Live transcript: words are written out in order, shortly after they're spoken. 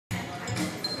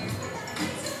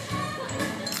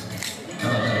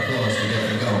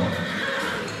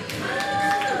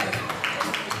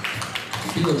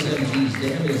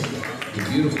dam is the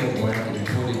beautiful black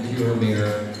imported pure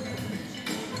mare,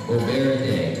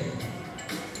 Glenridge,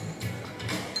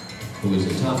 who is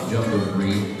a top jumper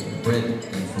breed, bred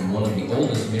from one of the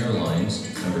oldest mare lines,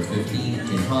 number 15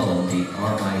 in Holland, the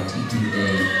RITTA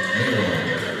mare line.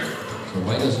 So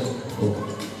why doesn't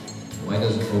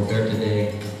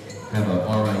Glenridge have a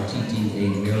RITTA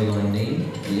mare line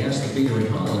name? We asked the breeder in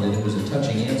Holland, and it was a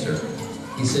touching answer.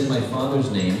 He said, "My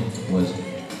father's name was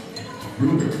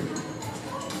Ruder.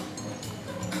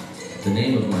 The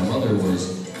name of my mother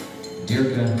was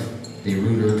Dirka de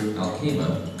Ruder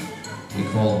Alkema. We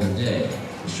called her Day,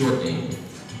 the short name.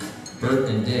 Bert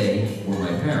and Day were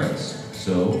my parents,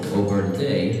 so O Bert and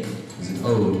Day is an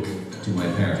ode to my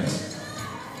parents."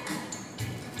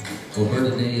 O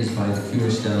Bert and Day is by the pure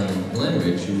stallion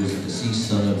Glenridge, who was a deceased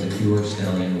son of the pure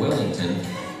stallion Wellington,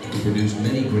 who produced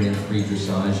many Grand Prix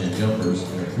dressage and jumpers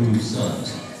and approved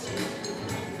sons.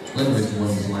 Glenridge won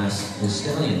his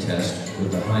stallion test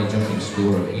with a high jumping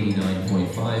score of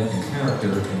 89.5 in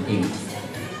character and 8th.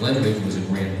 Glenridge was a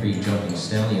Grand Prix jumping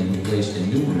stallion who placed in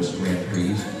numerous Grand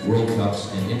Prix, World Cups,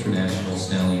 and international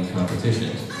stallion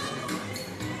competitions.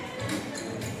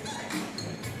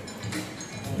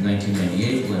 In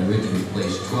 1998, Glenridge was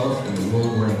placed 12th in the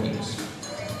world rankings.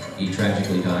 He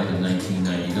tragically died in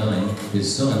 1999. His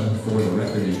son, for the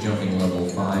record, is jumping level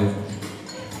 5,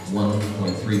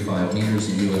 1.35 meters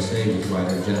in USA with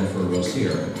rider Jennifer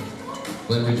Rossier.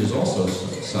 Glenridge is also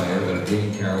sire of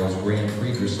Jane Carroll's Grand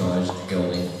Prix dressage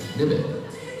gelding Nibbit.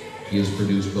 He has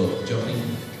produced both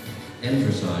jumping and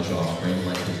dressage offspring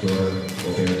like his daughter,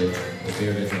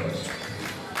 Glenridge does.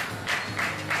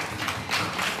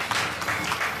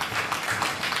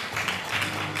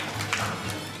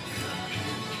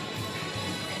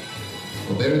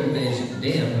 Glenridge's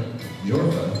dam,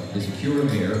 Jorfa, is a pure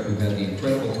mare who had the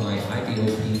incredible high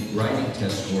IBOP riding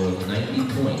test score of 90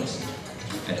 points.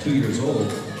 At 2 years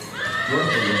old,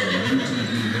 Jorfa was a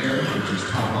UTV mare, which is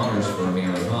top honors for a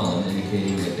mare in Holland,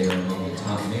 indicating that they are among the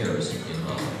top mares in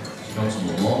Holland. She comes from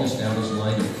a long-established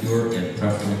line of pure and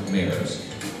preferent mares.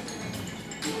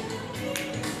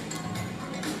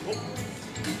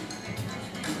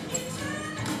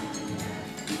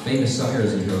 Famous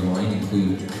sires in her line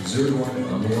include Zuidhorn,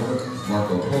 Amor,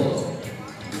 Marco Polo.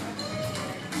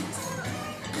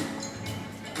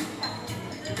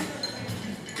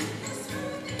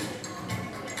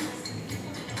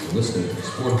 The list of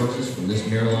sport horses from this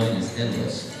mare line is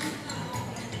endless.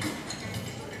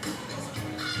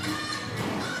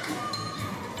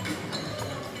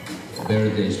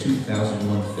 Glenridge's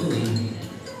 2001 filly,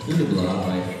 Unibla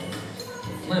by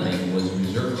Fleming, was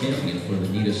reserve champion for the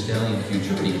Nita Stallion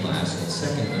Futurity class and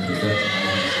second in the Dutch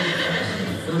IBC class,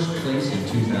 and first place in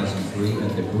 2003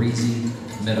 at the Breezy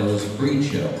Meadows Breed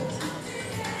Show.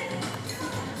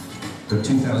 Her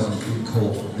 2003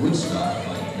 colt, Woodstock by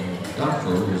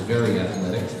Doctor, was very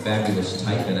athletic, fabulous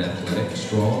type and athletic,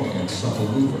 strong and supple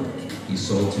mover. He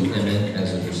sold to MN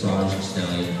as a dressage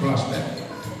stallion prospect.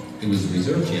 He was the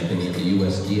reserve champion at the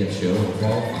USDF show and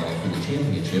qualified for the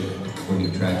championship, where he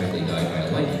tragically died by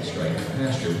a lightning strike in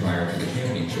pasture prior to the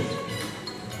championship.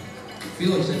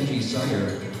 Felix MG's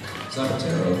sire,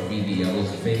 Zapatero, BBL, is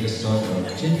the famous son of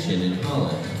Chin Chin in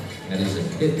Holland, and is a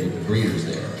hit with the breeders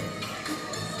there.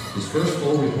 His first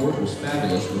full report was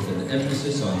fabulous, with an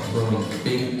emphasis on throwing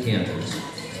big canters.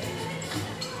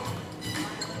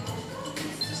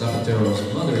 Zapatero's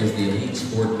mother is the elite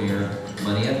sport mare,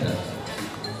 Manietta.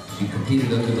 She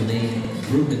competed under the name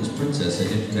Brueggemann's Princess at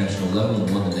international level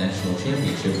and won the national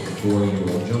championship for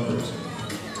 4-year-old jumpers.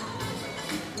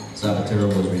 Zapatero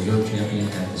was reserve champion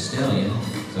at the Stallion.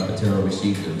 Zapatero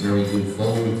received a very good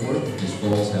foal report. His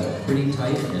foals have a pretty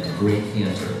tight and a great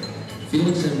canter.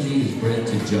 Felix MG is bred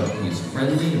to jump. He is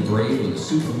friendly and brave with a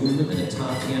super movement and a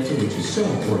top canter, which is so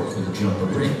important for the jumper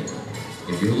ring.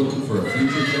 If you're looking for a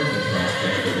future jumping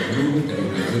prospect with a movement that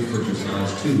would be good for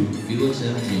dressage too, Felix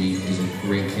MG is a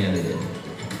great candidate.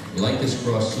 We like this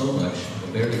cross so much,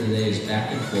 Glenridge today is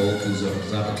back in full to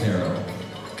Zapatero.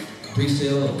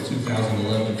 Pre-sale of the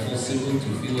 2011 full sibling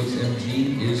to Felix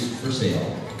MG is for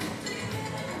sale.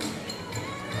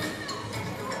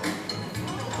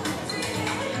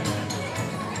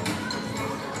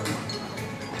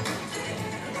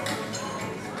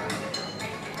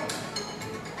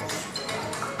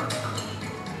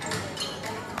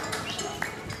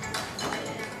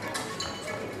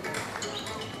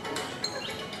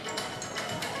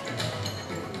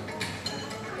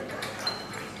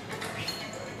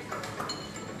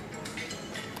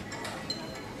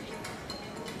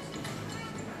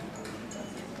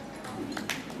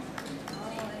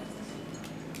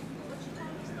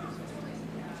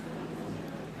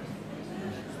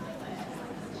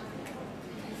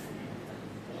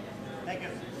 Thank you.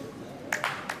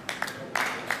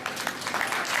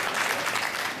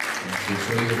 To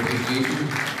show your appreciation.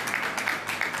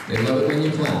 They love it when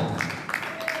you clap.